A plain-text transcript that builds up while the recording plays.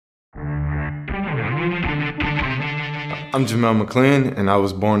I'm Jamel McLean, and I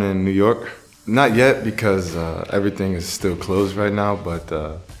was born in New York. Not yet, because everything is still closed right now, but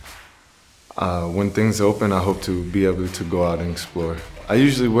when things open, I hope to be able to go out and explore. I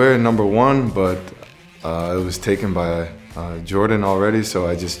usually wear number 1, but it was taken by Jordan already, so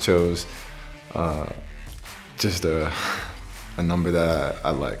I just chose just a number that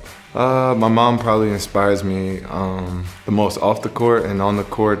I like. My mom probably inspires me the most off the court, and on the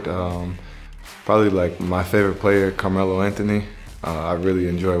court, probably like my favorite player, Carmelo Anthony. I really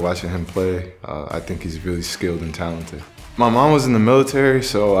enjoy watching him play. I think he's really skilled and talented. My mom was in the military,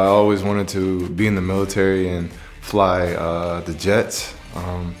 so I always wanted to be in the military and fly the jets.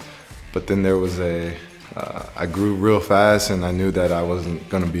 But then there was I grew real fast, and I knew that I wasn't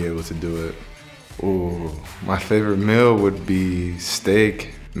gonna be able to do it. Ooh, my favorite meal would be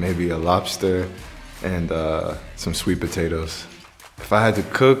steak, maybe a lobster, and some sweet potatoes. If I had to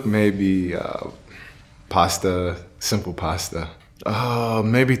cook, maybe pasta, simple pasta.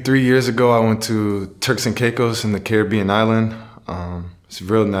 Maybe 3 years ago, I went to Turks and Caicos in the Caribbean island. It's a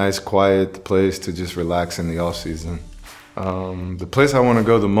real nice, quiet place to just relax in the off season. The place I want to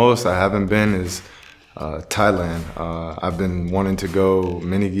go the most, I haven't been, is Thailand. I've been wanting to go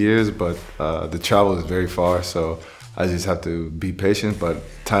many years, but the travel is very far, so I just have to be patient, but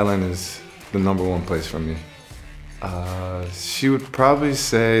Thailand is the #1 place for me. She would probably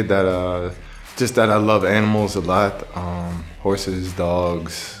say that just that I love animals a lot. Horses,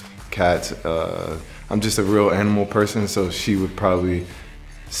 dogs, cats. I'm just a real animal person, so she would probably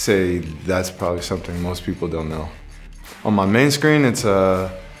say that's probably something most people don't know. On my main screen, it's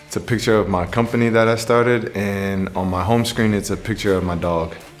a picture of my company that I started, and on my home screen, it's a picture of my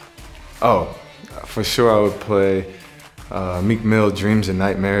dog. Oh, for sure I would play Meek Mill, Dreams and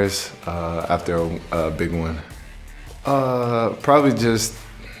Nightmares after a big win. Probably just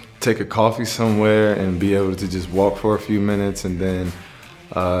take a coffee somewhere and be able to just walk for a few minutes, and then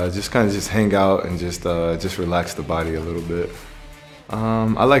just kind of just hang out and just relax the body a little bit.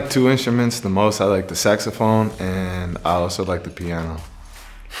 I like 2 instruments the most. I like the saxophone, and I also like the piano.